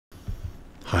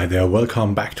Hi there,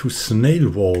 welcome back to Snail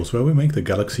Wars, where we make the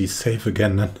galaxy safe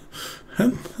again.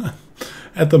 And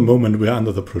at the moment we are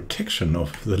under the protection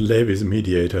of the Levi's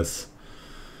mediators.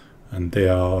 And they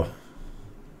are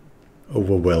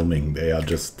overwhelming. They are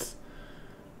just...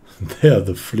 They are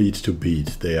the fleet to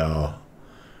beat. They are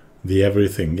the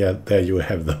everything. Yeah, there you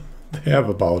have them. They have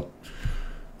about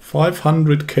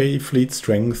 500k fleet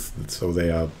strength, so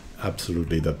they are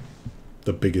absolutely the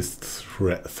biggest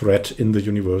threat in the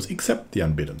universe, except the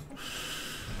Unbidden.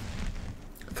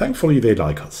 Thankfully they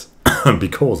like us,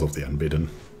 because of the Unbidden.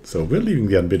 So we're leaving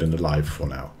the Unbidden alive for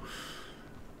now.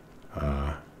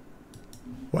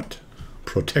 What?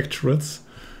 Protectorates?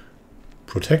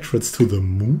 Protectorates to the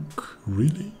Mook?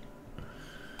 Really?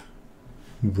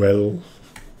 Well...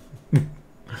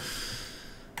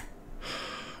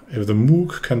 If the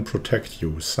Mook can protect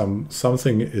you,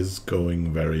 something is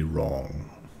going very wrong.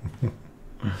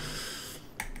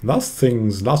 Last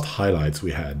highlights we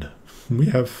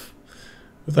have,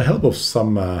 with the help of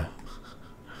some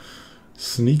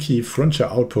sneaky frontier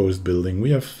outpost building,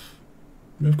 we've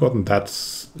gotten that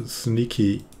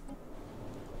sneaky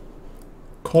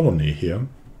colony here.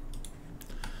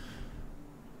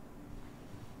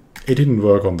 It didn't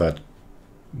work on that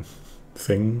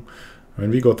thing. I mean,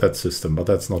 we got that system, but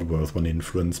that's not worth one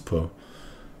influence per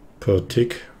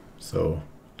tick. So,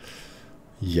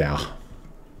 yeah.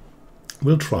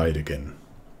 We'll try it again.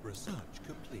 Research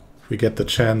complete. If we get the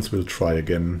chance, we'll try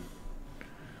again.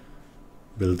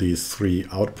 Build these 3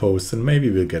 outposts, and maybe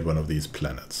we'll get one of these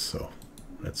planets. So,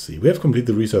 let's see. We have completed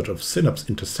the research of Synapse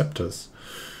interceptors,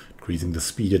 increasing the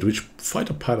speed at which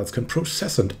fighter pilots can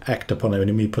process and act upon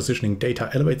enemy positioning data,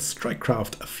 elevates strike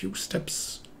craft a few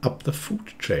steps up the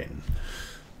food chain.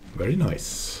 Very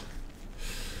nice.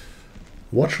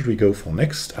 What should we go for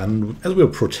next? And as we're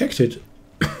protected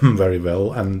very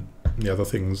well, and the other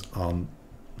things aren't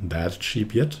that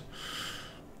cheap yet,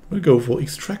 we'll go for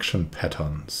extraction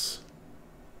patterns.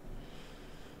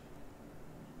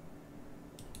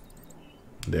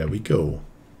 There we go.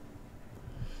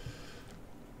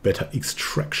 Better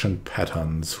extraction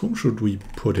patterns. Whom should we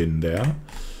put in there?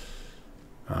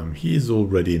 He is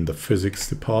already in the physics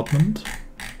department.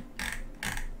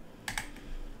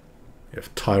 We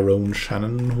have Tyrone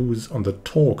Shannon, who's on the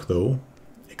talk though,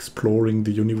 exploring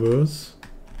the universe.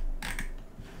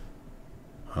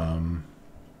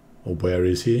 Or where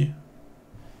is he?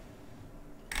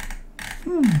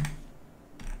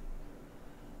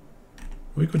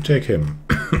 We could take him.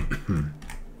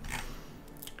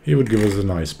 He would give us a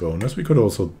nice bonus. We could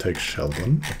also take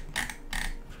Sheldon.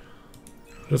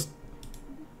 Just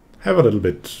have a little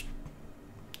bit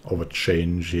of a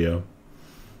change here.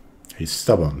 He's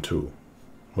stubborn too.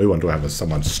 We want to have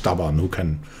someone stubborn who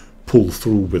can pull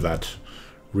through with that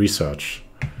research.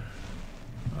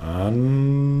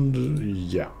 And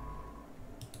yeah.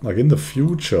 Like in the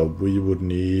future we would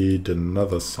need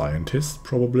another scientist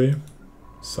probably.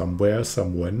 Somewhere,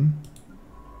 somewhen.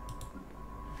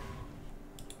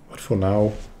 But for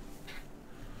now...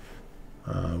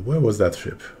 where was that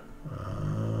ship?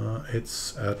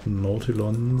 It's at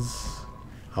Nautilon's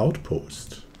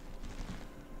outpost.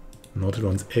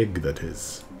 Nautilon's egg, that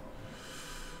is.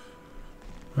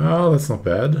 Oh, that's not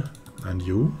bad. And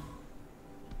you?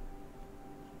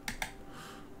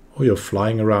 Oh, you're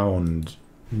flying around.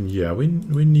 Yeah, we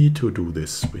need to do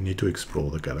this. We need to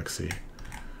explore the galaxy.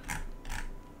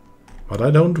 But I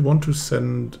don't want to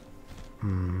send...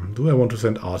 do I want to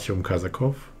send Artyom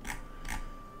Kazakov?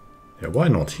 Yeah, why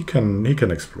not? He can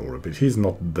explore a bit. He's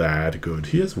not that good.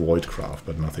 He has Voidcraft,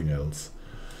 but nothing else.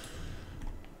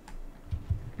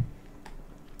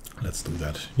 Let's do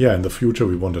that. Yeah, in the future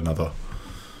we want another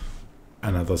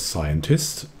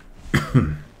scientist.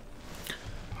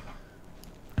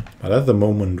 But at the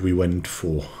moment we went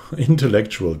for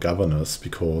intellectual governors,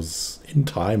 because in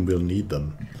time we'll need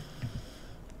them.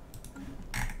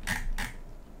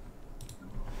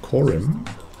 Corim.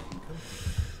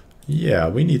 Yeah,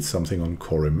 we need something on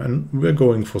Corim, and we're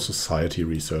going for society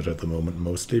research at the moment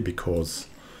mostly, because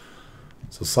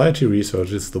society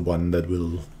research is the one that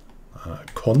will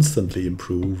constantly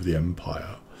improve the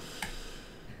Empire.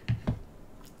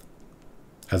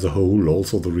 As a whole,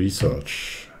 also the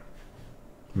research.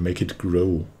 Make it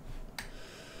grow.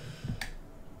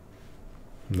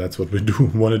 And that's what we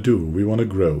want to do. We want to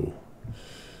grow.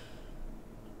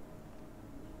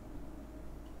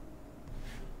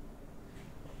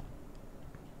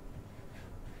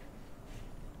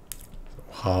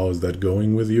 How is that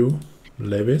going with you,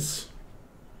 Levis?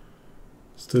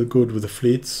 Still good with the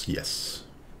fleets? Yes.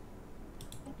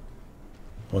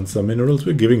 Want some minerals?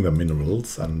 We're giving them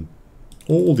minerals and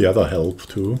all the other help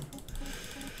too.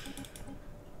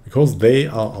 Because they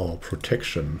are our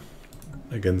protection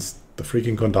against the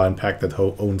freaking Condign Pack that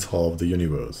owns half the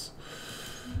universe.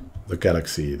 The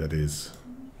galaxy, that is.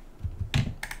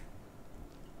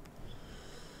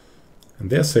 And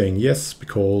they're saying yes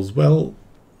because, well,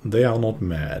 they are not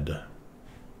mad.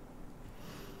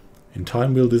 In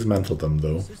time we'll dismantle them,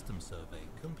 though. System survey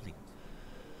complete.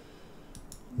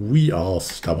 We are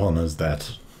stubborn as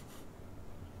that.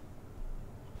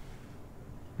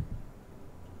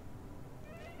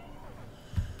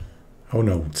 Oh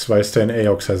no, Zweistein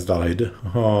Aox has died.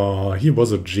 Oh, he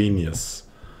was a genius.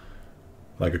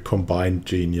 Like a combined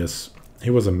genius. He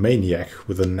was a maniac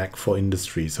with a knack for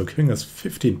industry, so giving us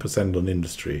 15% on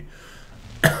industry.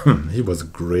 He was a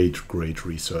great, great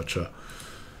researcher.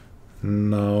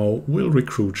 Now we'll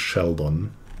recruit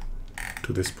Sheldon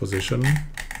to this position.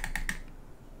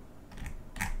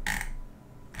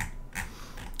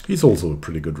 He's also a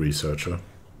pretty good researcher.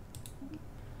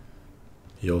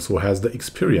 He also has the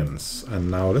experience.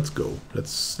 And now let's go.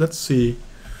 Let's see.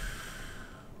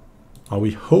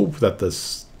 We hope that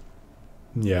this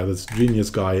genius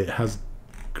guy has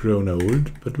grown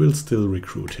old, but we'll still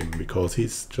recruit him because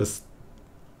he's just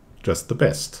the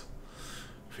best.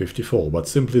 54, but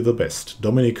simply the best.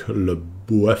 Dominic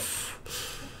Leboeuf.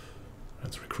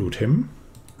 Let's recruit him.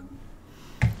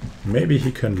 Maybe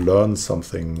he can learn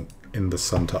something in the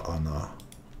Santa Ana.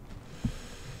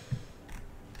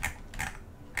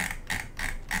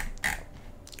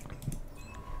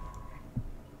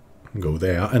 Go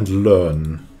there and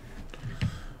learn.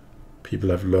 People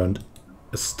have learned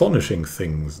astonishing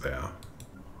things there.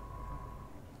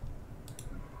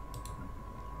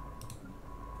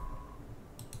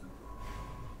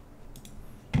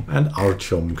 And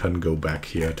Artyom can go back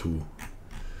here to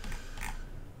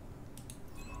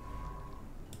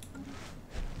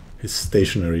his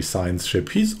stationary science ship.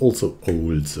 He's also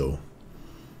old, so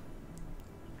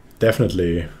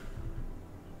definitely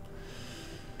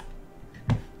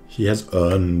he has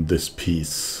earned this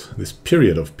peace, this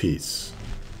period of peace.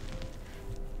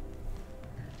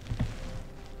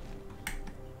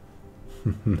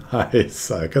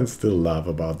 Nice, I can still laugh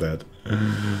about that.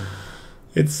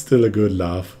 It's still a good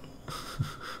laugh.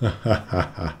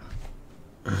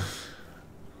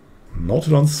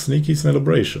 Nautilon's sneaky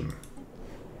celebration.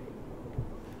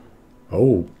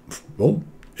 Oh, well,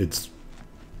 it's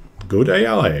good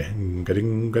AI.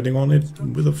 Getting on it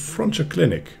with a frontier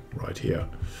clinic right here.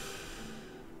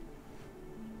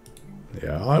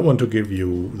 Yeah, I want to give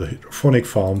you the hydroponic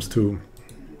farms to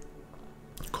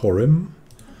Corim.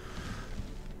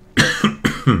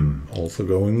 Also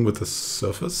going with the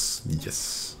surface.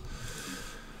 Yes.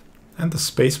 And the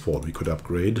spaceport we could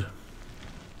upgrade.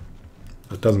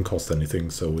 It doesn't cost anything,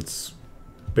 so it's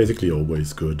basically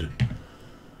always good.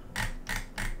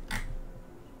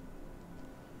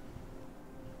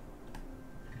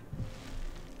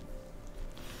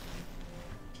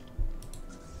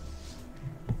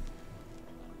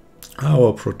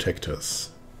 Our protectors.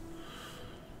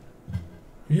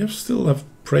 We still have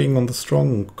preying on the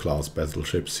strong class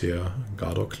battleships here.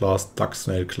 Gardor class,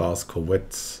 Snail class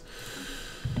corvettes.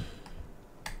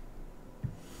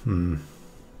 Soon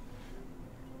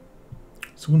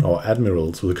our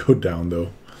admirals will go down, though.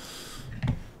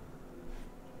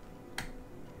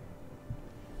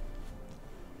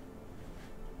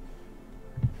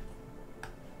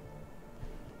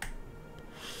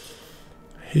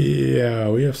 Yeah,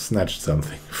 we have snatched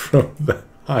something from them.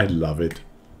 I love it.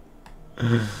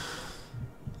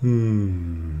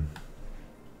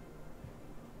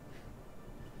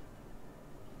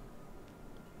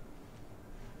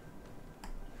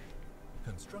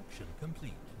 Construction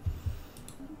complete.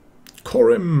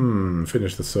 Corim!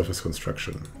 Finish the surface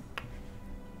construction.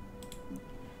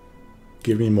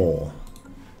 Give me more.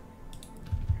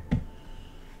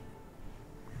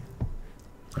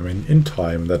 I mean, in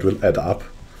time that will add up.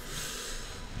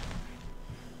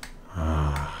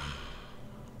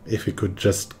 If we could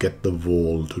just get the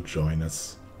wall to join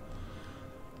us.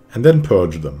 And then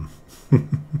purge them.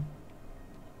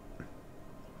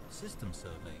 System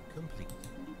survey complete.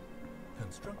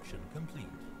 Construction complete.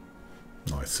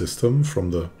 Nice system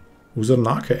from the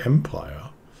Uzanake Empire.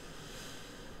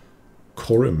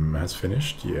 Corim has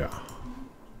finished, yeah.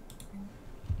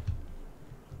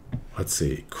 Let's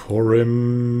see,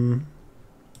 Corim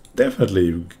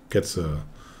definitely gets an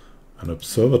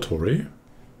observatory.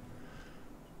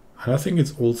 And I think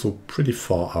it's also pretty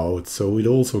far out, so it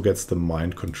also gets the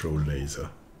mind control laser.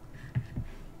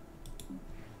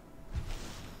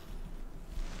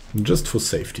 Just for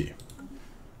safety.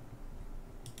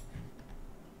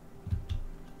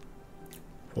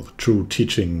 For the true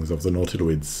teachings of the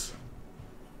Nautiloids.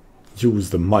 use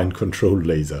the mind control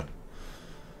laser.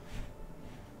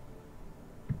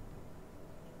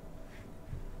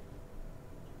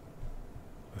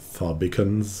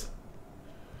 Tharbicans.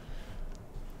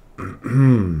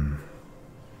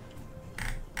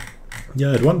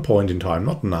 Yeah, at one point in time,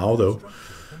 not now though,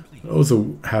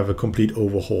 also have a complete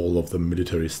overhaul of the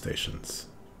military stations.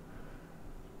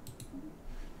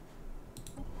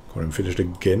 Got him finished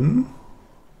again.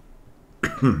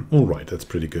 Alright, that's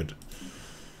pretty good.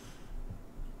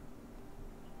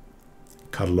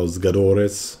 Carlos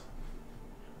Gadores.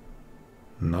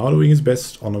 Now doing his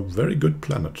best on a very good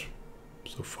planet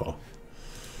so far.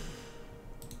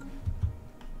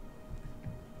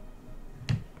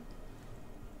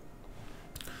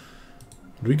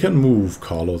 We can move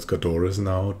Carlos Gadores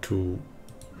now to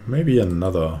maybe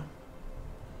another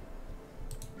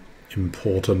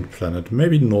important planet.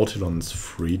 Maybe Nautilon's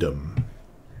Freedom.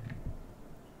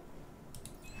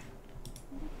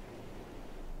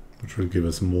 Which will give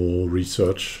us more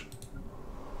research.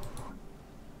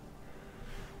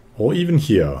 Or even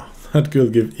here. That will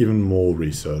give even more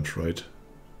research, right?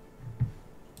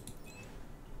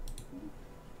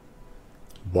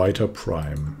 Vita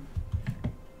Prime.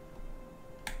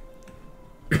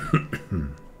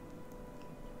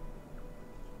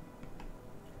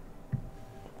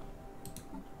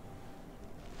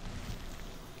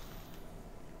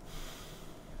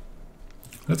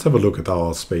 Let's have a look at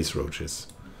our space roaches.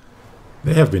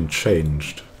 They have been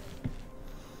changed.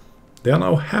 They are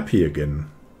now happy again.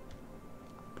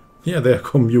 Yeah, they're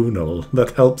communal.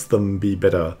 That helps them be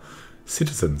better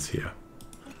citizens here.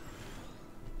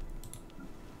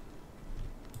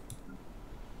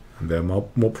 And they're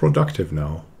more productive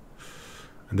now.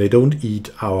 And they don't eat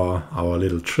our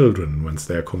little children once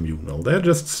they're communal. They're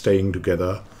just staying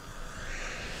together.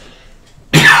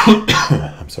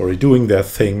 I'm sorry, doing their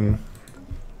thing.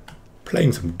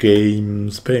 Playing some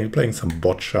games, playing some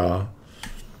boccia,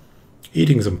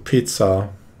 eating some pizza.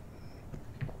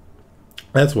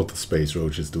 That's what the space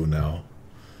roaches do now,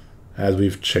 as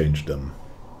we've changed them.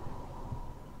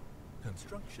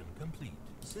 Construction complete.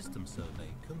 System survey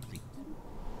complete.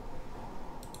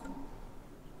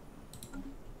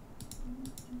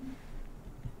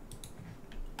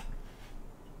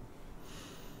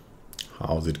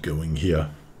 How's it going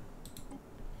here?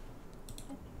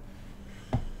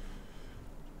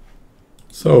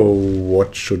 So,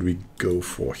 what should we go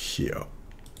for here?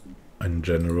 In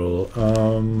general,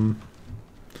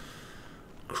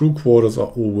 crew quarters are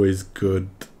always good.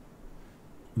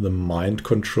 The mind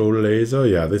control laser,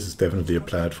 yeah, this is definitely a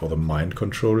planet for the mind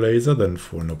control laser, then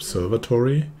for an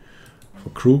observatory, for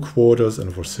crew quarters,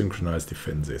 and for synchronized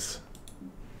defenses.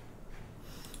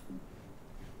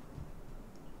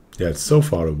 Yeah, it's so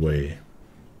far away.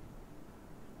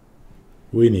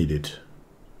 We need it.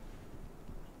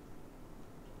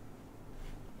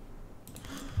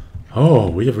 Oh,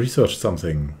 we have researched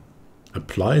something.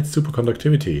 Applied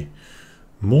superconductivity.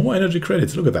 More energy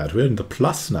credits. Look at that. We're in the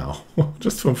plus now.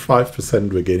 Just from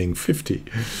 5% we're gaining 50.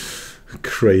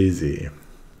 Crazy.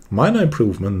 Minor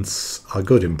improvements are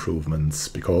good improvements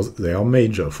because they are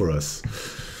major for us.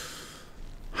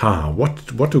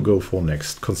 What to go for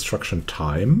next? Construction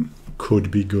time could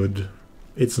be good.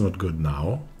 It's not good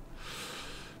now.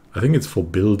 I think it's for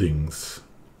buildings.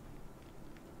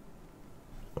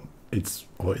 It's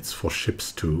for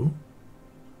ships too.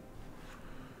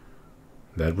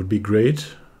 That would be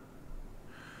great.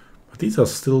 But these are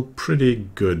still pretty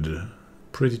good.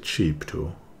 Pretty cheap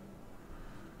too.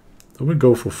 So we'll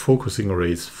go for focusing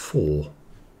arrays 4.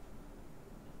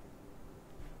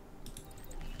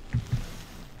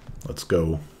 Let's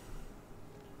go.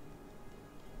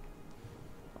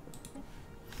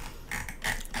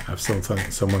 Have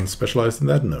someone specialized in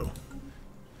that? No.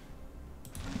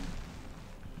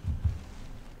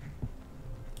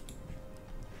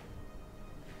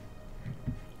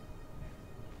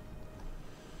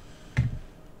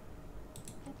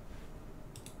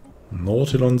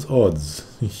 Nautilon's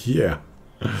odds. Yeah.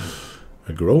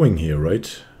 We're growing here,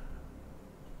 right?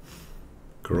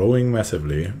 Growing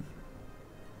massively.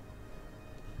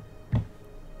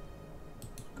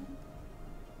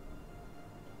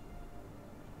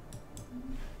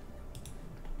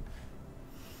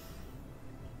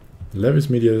 Levis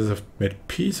mediators have made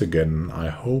peace again. I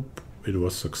hope it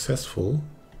was successful.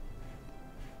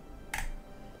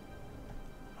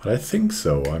 But I think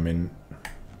so. I mean...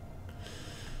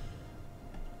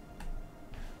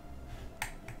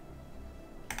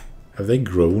 Have they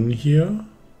grown here?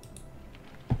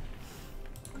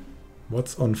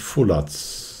 What's on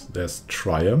Fullards? There's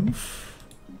Triumph.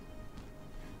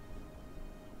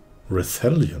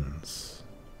 Rethellions.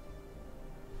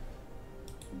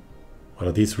 What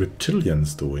are these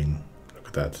reptilians doing? Look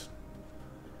at that.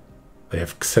 They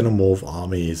have xenomorph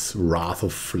armies, wrath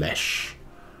of flesh.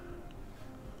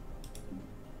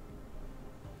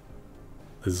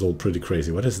 This is all pretty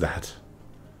crazy. What is that?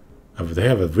 Oh, they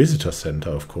have a visitor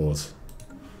center, of course.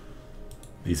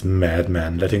 These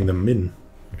madmen letting them in.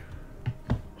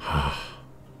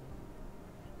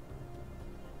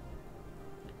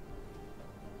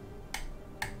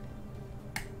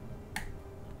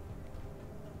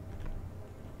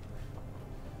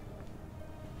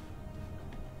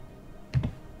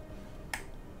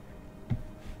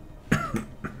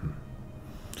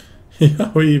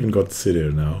 Yeah, we even got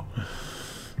city now.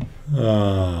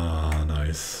 Ah,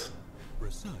 nice.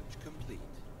 Research complete.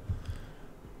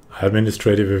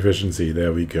 Administrative efficiency,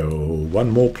 there we go.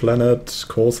 One more planet,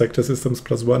 core sector systems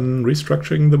 +1,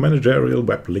 restructuring the managerial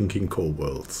web linking core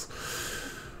worlds.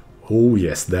 Oh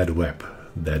yes, that web.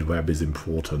 That web is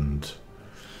important.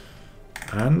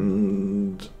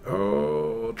 And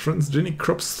transgenic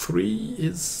crops 3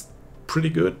 is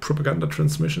pretty good. Propaganda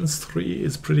transmissions 3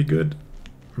 is pretty good.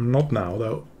 Not now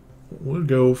though. We'll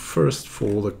go first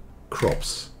for the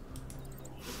crops.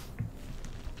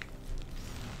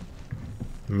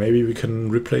 Maybe we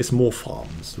can replace more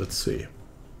farms. Let's see.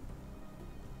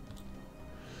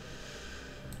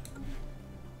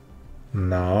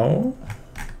 Now,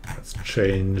 let's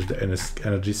change the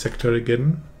energy sector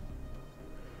again.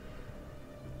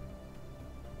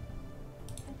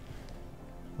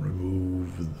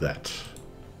 Remove that.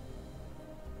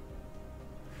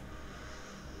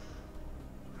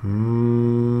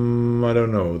 I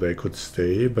don't know. They could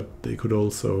stay, but they could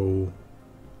also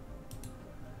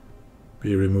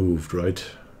be removed, right?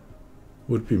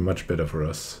 Would be much better for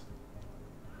us.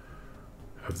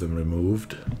 Have them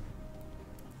removed.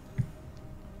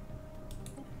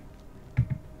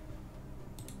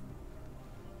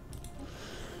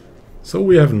 So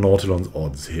we have Nautilon's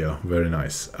odds here. Very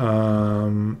nice.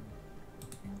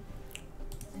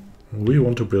 We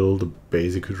want to build a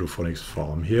basic hydroponics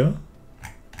farm here.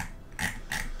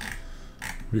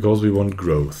 Because we want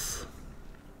growth.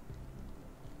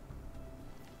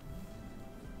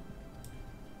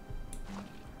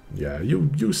 Yeah,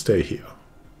 you stay here.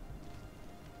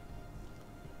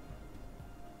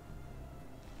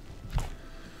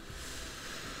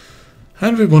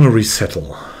 And we want to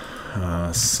resettle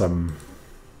some...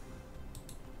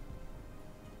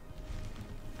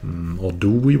 or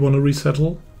do we want to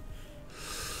resettle?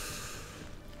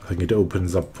 I think it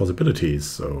opens up possibilities,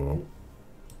 so...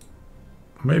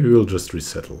 maybe we'll just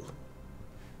resettle.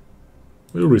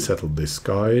 We'll resettle this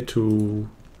guy to...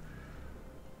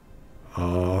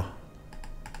 how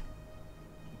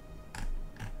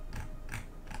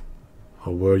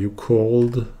were you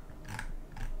called?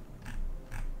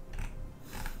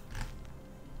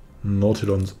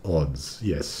 Nautilon's odds,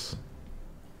 yes.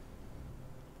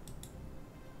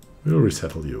 We'll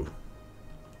resettle you.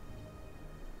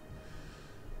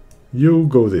 You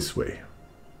go this way.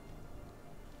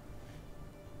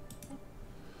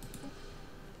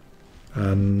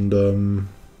 And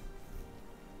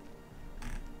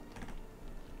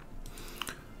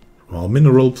our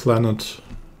mineral planet.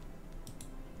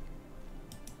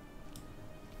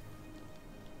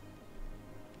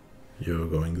 You're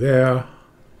going there.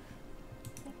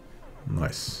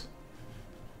 Nice.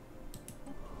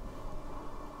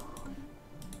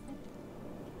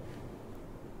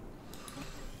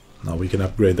 Now we can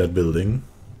upgrade that building.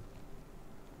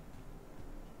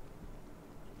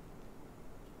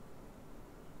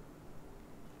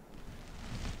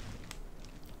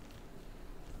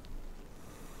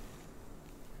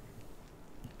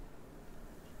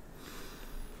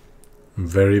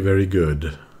 Very, very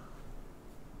good.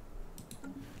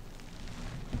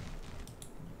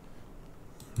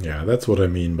 Yeah, that's what I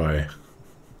mean by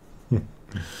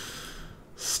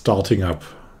starting up.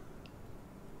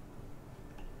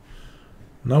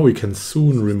 Now we can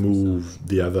soon remove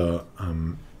the other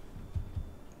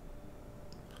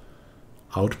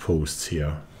outposts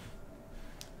here.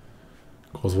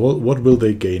 Because what will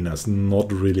they gain us?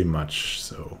 Not really much,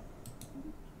 so...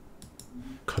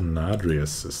 Canadrius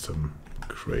system.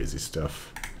 Crazy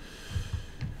stuff.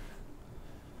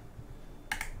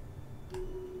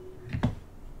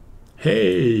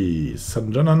 Hey!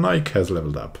 Sanjana Naik has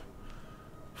leveled up.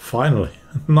 Finally.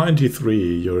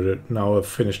 93. You're now a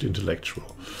finished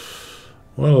intellectual.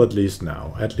 Well, at least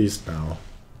now. At least now.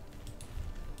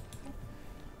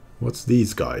 What's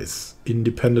these guys?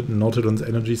 Independent Nautilon's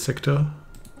energy sector?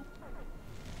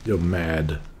 You're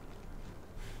mad.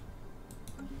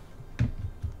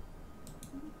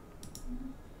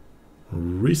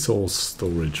 Resource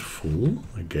storage full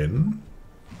again.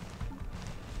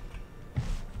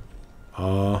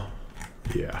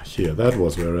 Yeah, here, that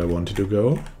was where I wanted to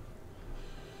go.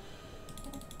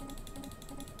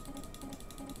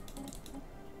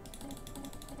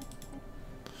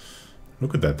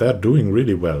 Look at that, they're doing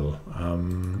really well.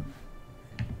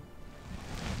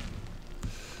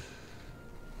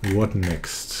 What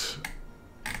next?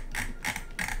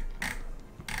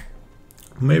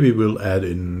 Maybe we'll add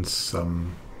in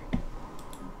some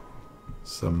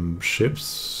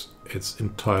ships. It's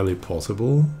entirely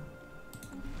possible.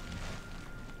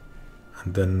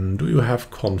 And then, do you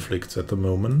have conflicts at the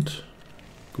moment?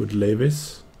 Good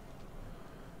Levis?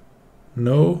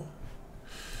 No?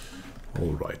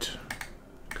 Alright.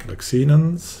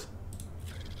 Galaxenans?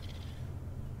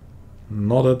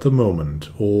 Not at the moment.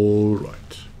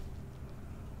 Alright.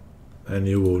 Then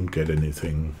you won't get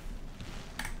anything.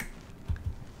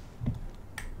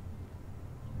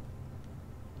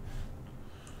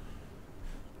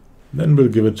 Then we'll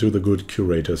give it to the good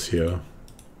curators here.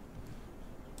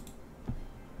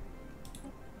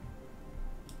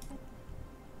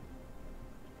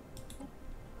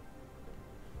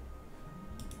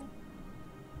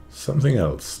 Something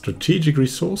else. Strategic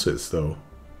resources, though.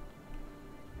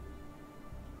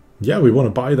 Yeah, we want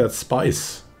to buy that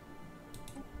spice.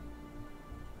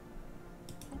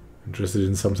 Interested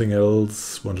in something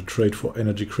else. Want to trade for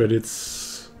energy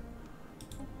credits.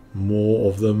 More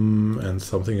of them and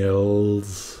something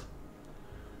else.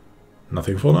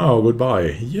 Nothing for now.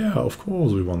 Goodbye. Yeah, of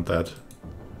course we want that.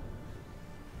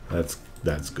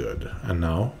 That's good. And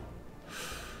now?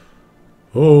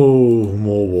 Oh,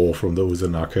 more war from the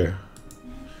Uzanake.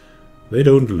 They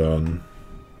don't learn.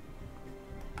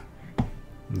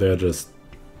 They're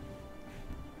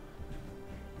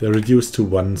reduced to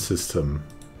one system.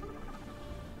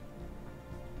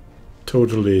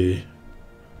 Totally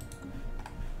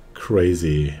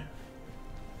crazy.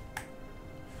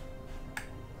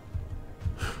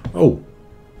 Oh.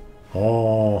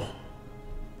 Oh.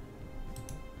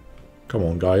 Come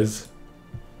on, guys.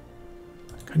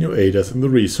 Can you aid us in the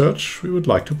research? We would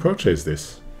like to purchase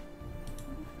this.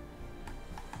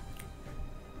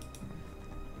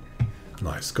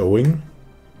 Nice going.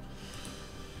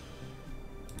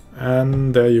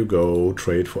 And there you go.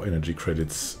 Trade for energy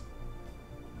credits.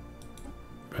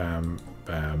 Bam,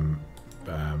 bam,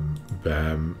 bam,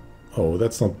 bam. Oh,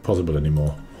 that's not possible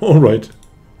anymore. Alright.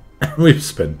 We've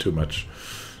spent too much.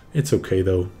 It's okay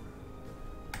though.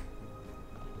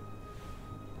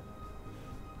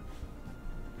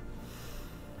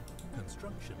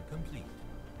 Construction complete.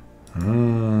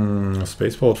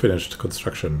 Spaceport finished.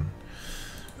 Construction.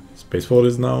 Spaceport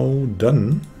is now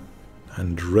done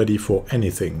and ready for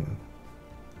anything.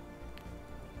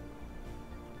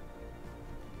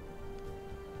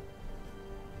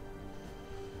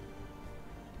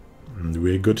 And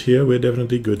we're good here. We're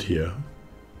definitely good here.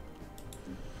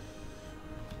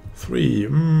 3.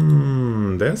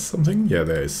 There's something? Yeah,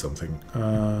 there is something.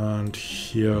 And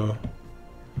here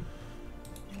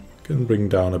can bring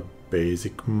down a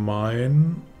basic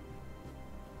mine.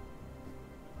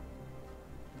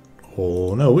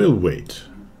 Oh no, we'll wait.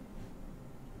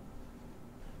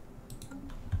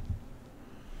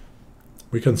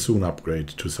 We can soon upgrade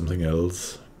to something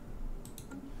else.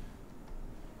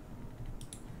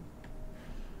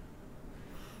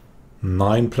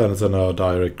 Nine planets under our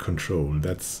direct control.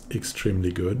 That's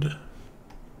extremely good.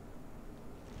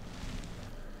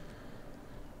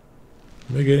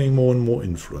 We're getting more and more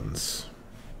influence.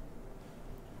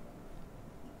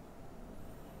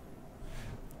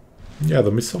 Yeah,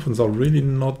 the Misophons are really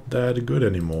not that good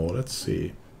anymore. Let's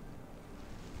see.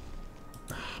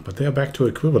 But they are back to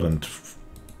equivalent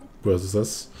versus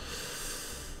us.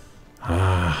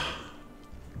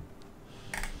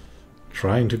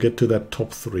 Trying to get to that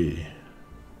top 3.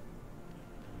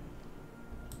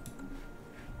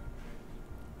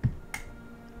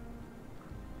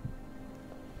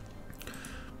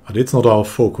 But it's not our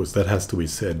focus, that has to be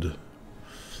said.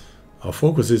 Our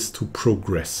focus is to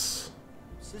progress.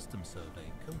 System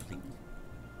survey complete.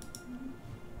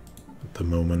 At the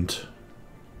moment.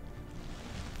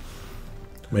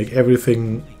 To make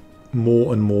everything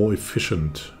more and more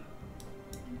efficient.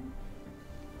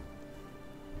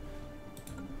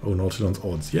 Oh, Nautilon's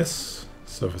odds. Yes.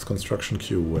 Surface construction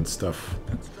queue and stuff.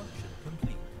 Construction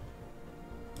complete.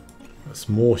 There's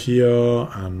more here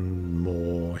and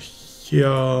more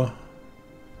here.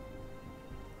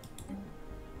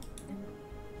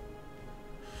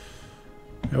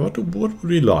 Yeah, what would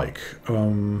we like?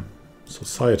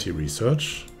 Society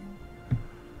research.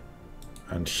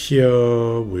 And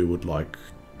here we would like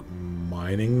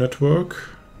mining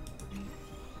network.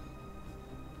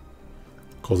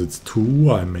 Because it's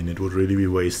 2, I mean it would really be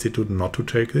wasted not to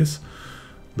take this.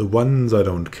 The ones I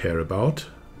don't care about.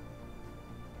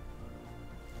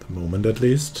 At the moment, at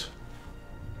least.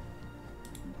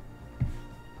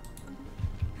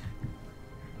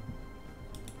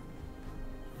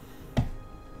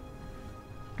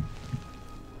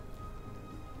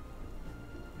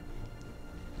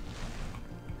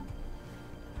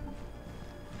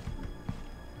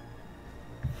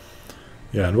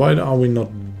 Yeah, and why are we not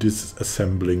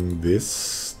disassembling this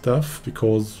stuff?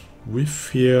 Because we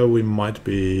fear we might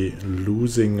be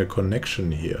losing a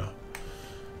connection here.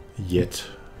 Yet.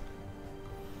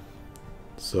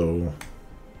 So,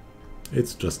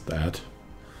 it's just that.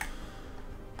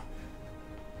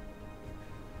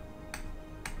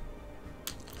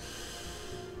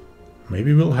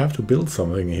 Maybe we'll have to build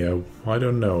something here. I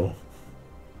don't know.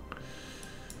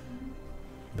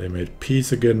 They made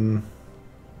peace again.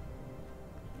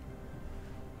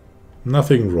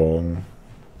 Nothing wrong.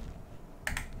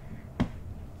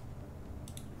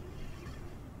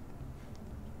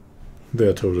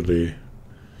 They're totally...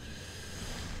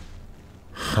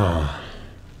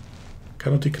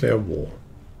 Cannot declare war.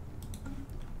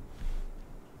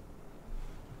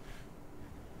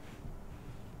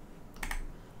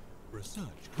 Research.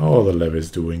 How are the levies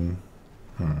doing?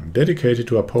 Dedicated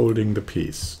to upholding the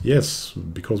peace. Yes,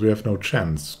 because we have no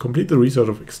chance. Complete the research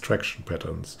of extraction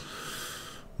patterns.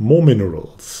 More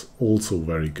minerals, also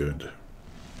very good.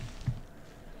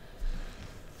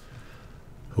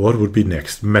 What would be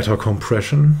next? Matter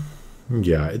compression?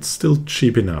 Yeah, it's still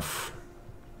cheap enough.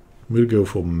 We'll go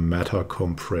for matter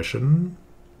compression.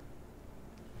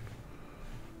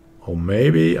 Or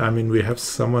maybe, I mean, we have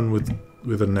someone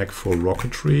with a knack for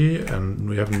rocketry and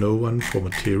we have no one for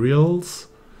materials.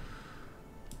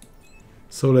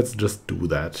 So let's just do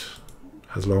that,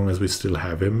 as long as we still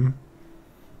have him.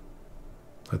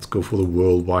 Let's go for the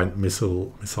worldwide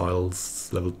missiles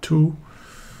level 2.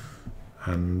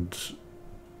 And